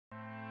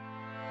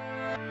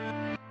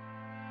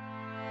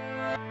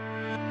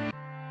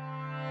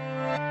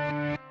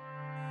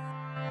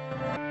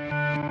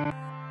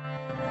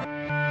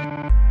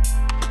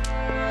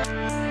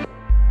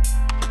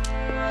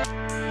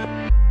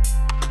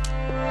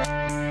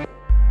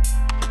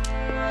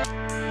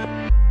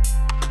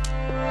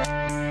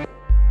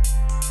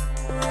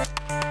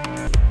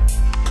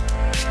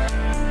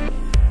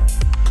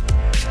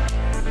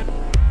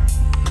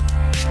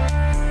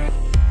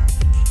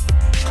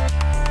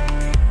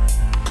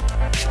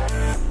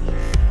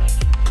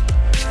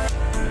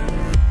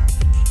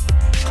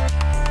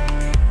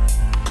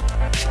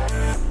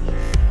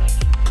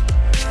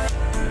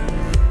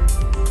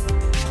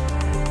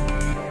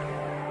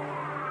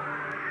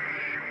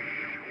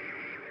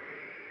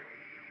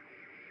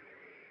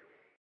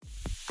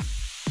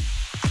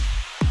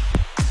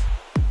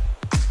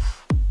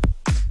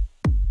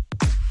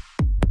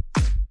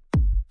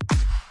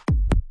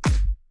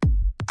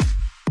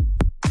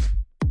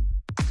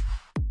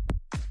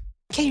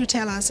you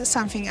tell us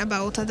something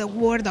about the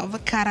world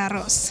of Cara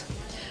Ross?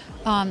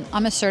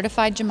 I'm a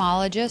certified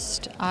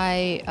gemologist.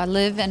 I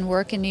live and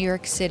work in New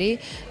York City,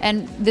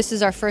 and this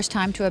is our first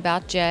time to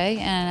About J,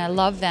 and I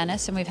love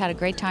Venice, and we've had a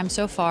great time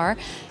so far.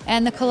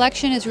 And the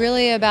collection is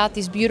really about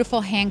these beautiful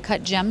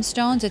hand-cut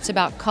gemstones. It's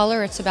about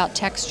color, it's about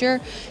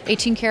texture,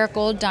 18-karat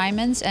gold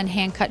diamonds, and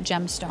hand-cut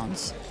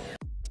gemstones.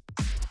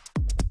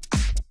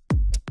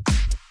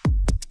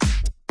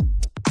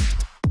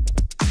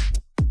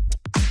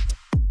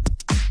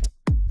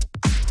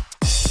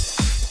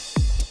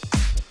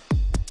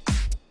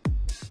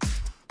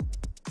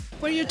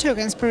 Where you took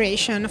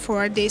inspiration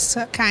for this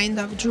kind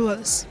of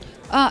jewels?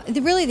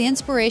 Really, the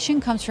inspiration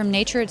comes from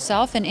nature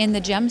itself and in the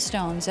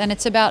gemstones, and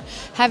it's about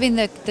having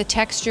the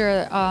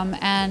texture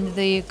and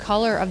the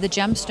color of the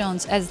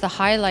gemstones as the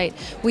highlight.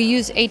 We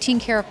use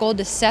 18-karat gold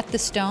to set the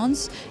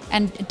stones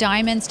and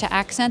diamonds to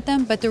accent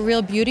them, but the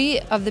real beauty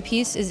of the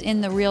piece is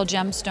in the real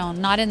gemstone,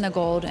 not in the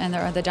gold and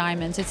the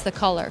diamonds. It's the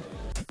color.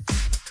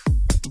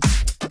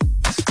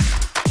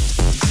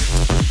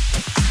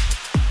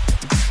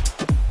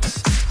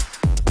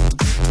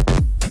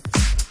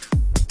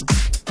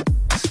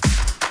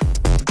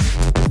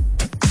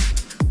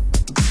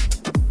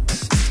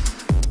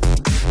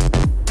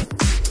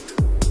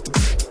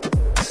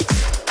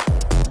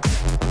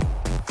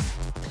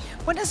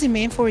 What does it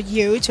mean for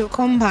you to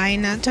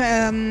combine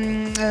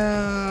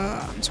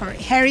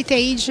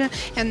heritage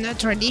and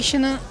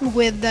tradition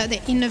with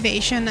the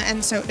innovation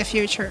and so the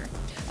future?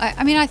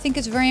 I think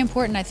it's very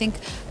important. I think,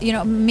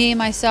 me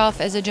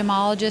myself as a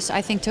gemologist,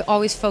 I think to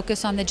always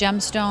focus on the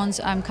gemstones.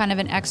 I'm kind of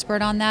an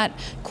expert on that.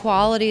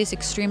 Quality is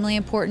extremely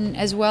important,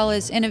 as well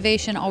as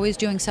innovation, always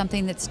doing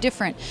something that's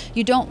different.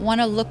 You don't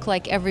want to look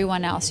like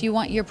everyone else. You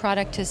want your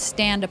product to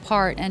stand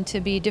apart and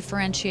to be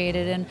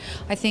differentiated, and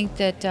I think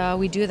that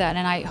we do that,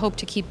 and I hope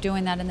to keep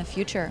doing that in the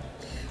future.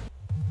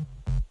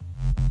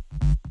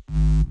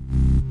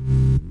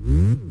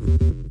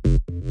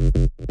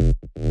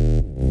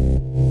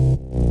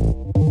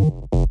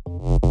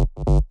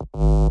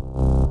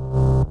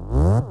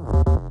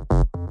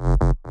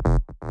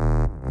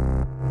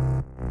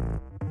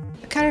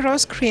 Cara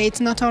Ross creates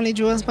not only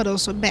jewels but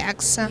also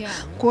bags. Yeah.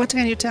 What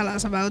can you tell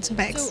us about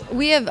bags? So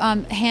we have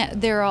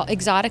they're all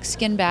exotic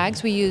skin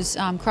bags. We use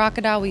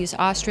crocodile, we use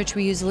ostrich,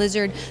 we use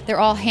lizard. They're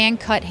all hand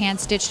cut, hand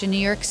stitched in New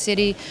York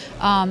City.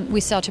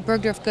 We sell to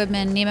Bergdorf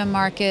Goodman, Neiman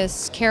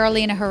Marcus,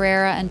 Carolina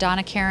Herrera, and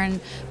Donna Karan.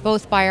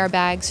 Both buy our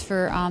bags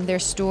for their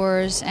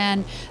stores.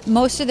 And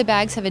most of the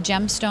bags have a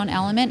gemstone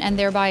element, and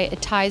thereby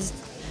it ties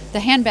the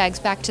handbags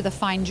back to the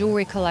fine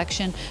jewelry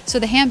collection. So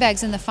the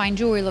handbags and the fine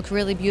jewelry look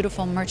really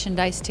beautiful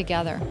merchandise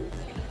together.